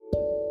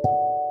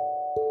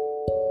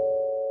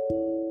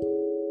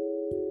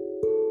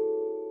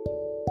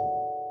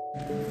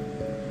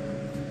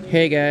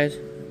Hey guys,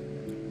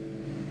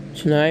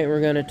 tonight we're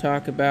going to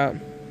talk about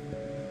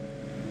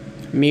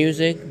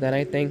music that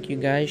I think you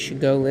guys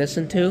should go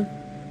listen to.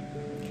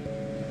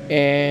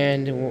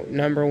 And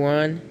number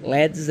one,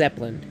 Led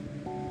Zeppelin.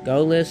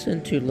 Go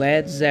listen to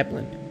Led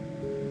Zeppelin.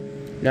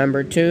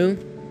 Number two,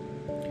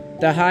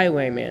 The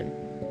Highwaymen.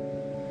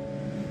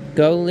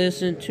 Go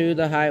listen to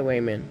The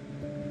Highwaymen.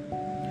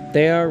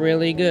 They are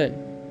really good.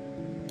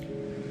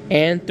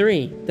 And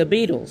three, The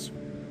Beatles.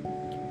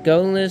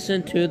 Go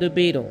listen to The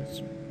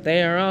Beatles.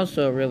 They are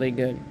also really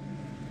good.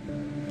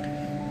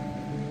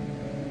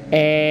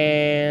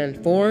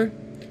 And four,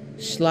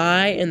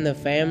 Sly and the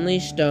Family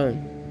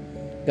Stone.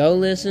 Go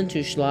listen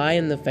to Sly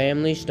and the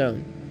Family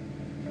Stone.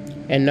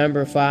 And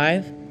number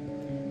five,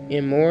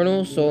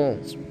 Immortal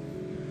Souls.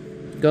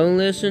 Go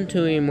listen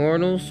to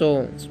Immortal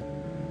Souls.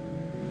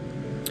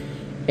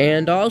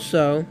 And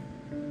also,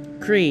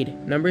 Creed.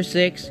 Number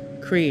six,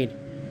 Creed.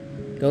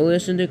 Go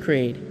listen to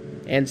Creed.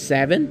 And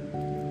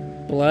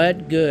seven,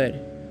 Blood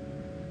Good.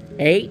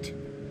 8,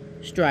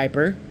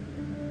 Stryper.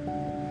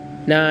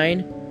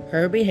 9,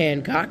 Herbie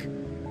Hancock.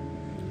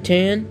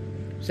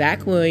 10,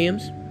 Zach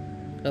Williams.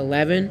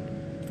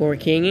 11, For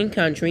King and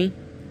Country.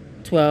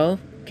 12,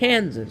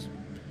 Kansas.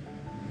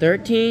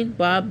 13,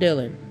 Bob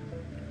Dylan.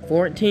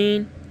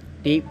 14,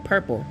 Deep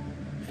Purple.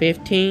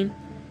 15,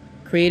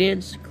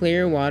 Creedence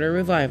Clearwater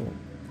Revival.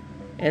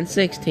 And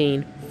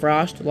 16,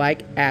 Frost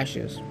Like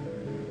Ashes.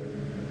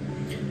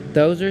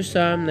 Those are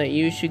some that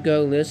you should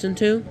go listen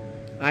to,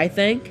 I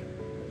think.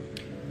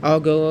 I'll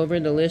go over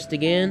the list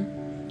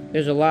again.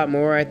 There's a lot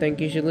more I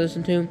think you should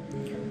listen to,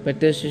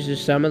 but this is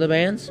just some of the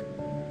bands.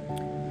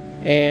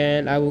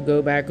 And I will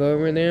go back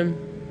over them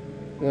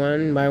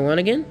one by one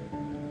again.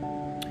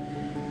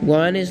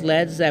 1 is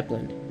Led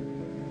Zeppelin.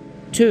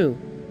 2,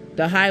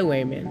 The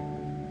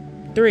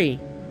Highwaymen. 3,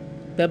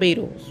 The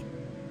Beatles.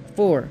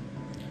 4,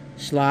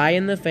 Sly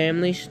and the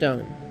Family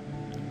Stone.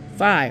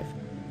 5,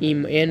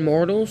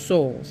 Immortal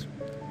Souls.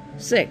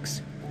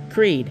 6,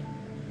 Creed.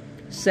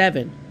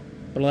 7,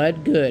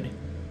 Blood Good.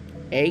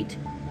 8,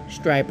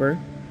 Stryper.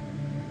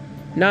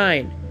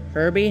 9,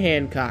 Herbie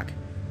Hancock.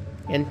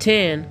 And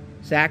 10,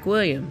 Zach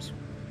Williams.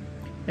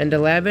 And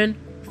 11,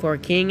 For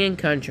King and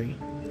Country.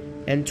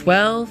 And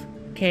 12,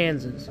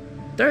 Kansas.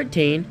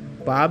 13,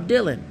 Bob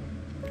Dylan.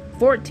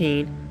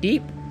 14,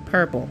 Deep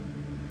Purple.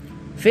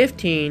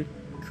 15,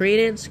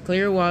 Creedence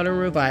Clearwater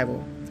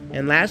Revival.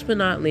 And last but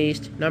not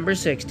least, number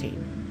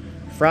 16,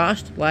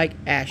 Frost Like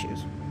Ashes.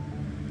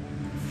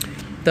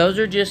 Those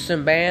are just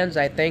some bands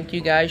I think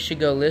you guys should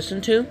go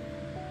listen to.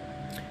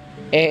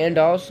 And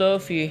also,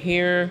 if you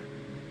hear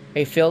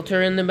a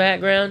filter in the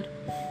background,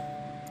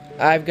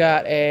 I've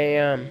got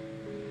a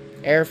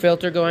air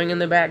filter going in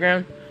the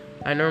background.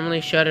 I normally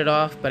shut it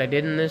off, but I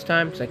didn't this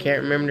time because I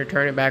can't remember to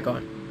turn it back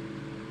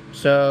on.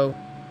 So,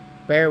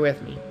 bear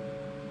with me.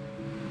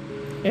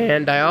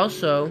 And I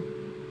also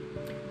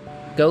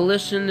go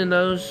listen to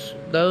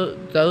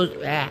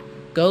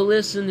go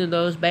listen to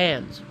those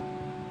bands.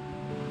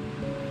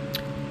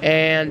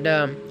 And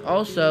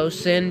also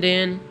send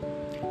in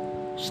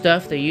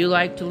stuff that you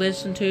like to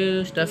listen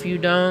to, stuff you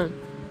don't,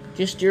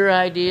 just your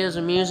ideas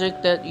of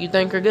music that you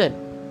think are good.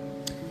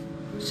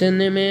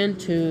 Send them in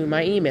to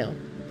my email.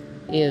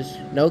 Is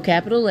no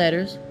capital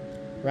letters,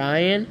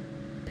 Ryan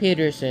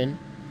Peterson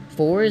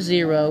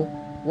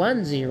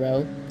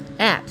 4010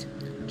 at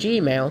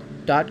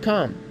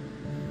gmail.com.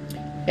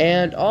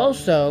 And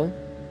also,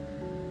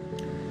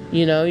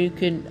 you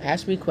can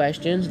ask me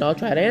questions and I'll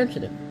try to answer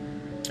them.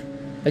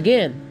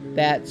 Again,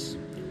 that's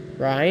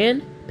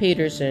Ryan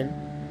Peterson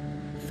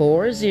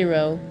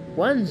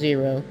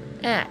 4010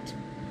 at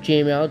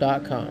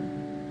gmail.com.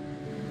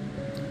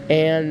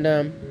 And,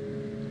 and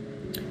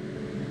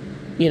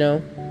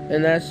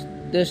that's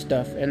this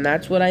stuff. And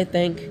that's what I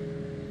think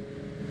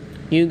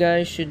you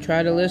guys should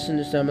try to listen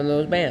to some of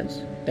those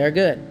bands. They're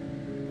good.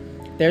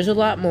 There's a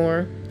lot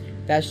more.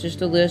 That's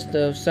just a list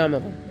of some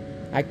of them.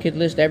 I could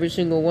list every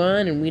single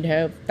one and we'd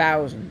have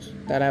thousands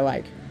that I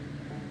like.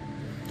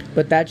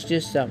 But that's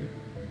just some.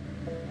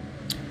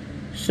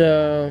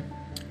 So,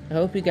 I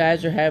hope you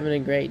guys are having a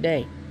great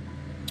day.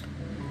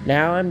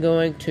 Now I'm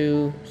going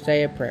to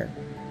say a prayer.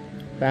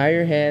 Bow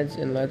your heads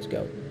and let's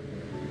go.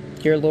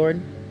 Dear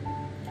Lord,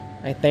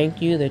 I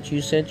thank you that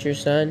you sent your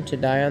Son to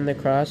die on the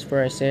cross for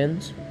our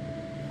sins.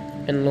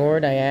 And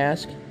Lord, I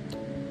ask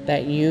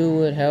that you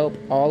would help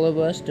all of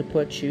us to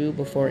put you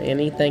before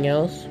anything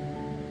else.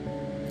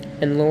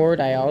 And Lord,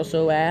 I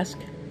also ask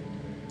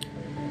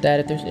that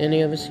if there's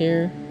any of us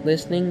here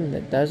listening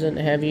that doesn't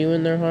have you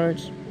in their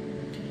hearts,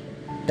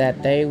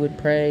 that they would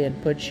pray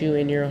and put you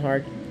in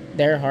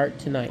their heart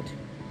tonight,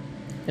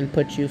 and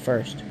put you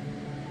first.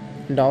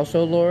 And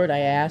also, Lord, I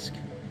ask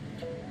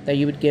that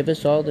you would give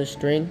us all the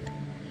strength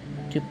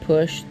to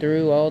push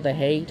through all the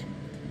hate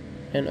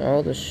and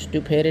all the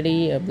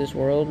stupidity of this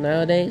world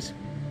nowadays.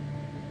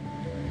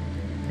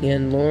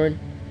 And Lord,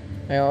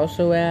 I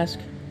also ask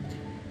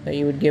that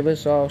you would give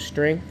us all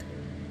strength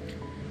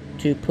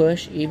to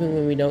push even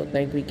when we don't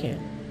think we can.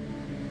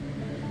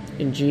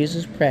 In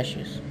Jesus'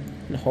 precious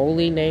and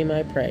holy name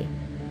I pray.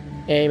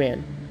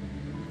 Amen.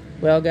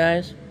 Well,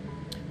 guys,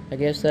 I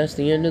guess that's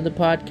the end of the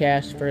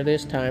podcast for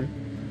this time.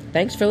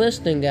 Thanks for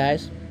listening,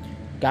 guys.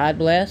 God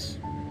bless,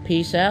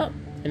 peace out,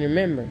 and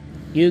remember,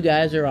 you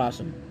guys are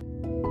awesome.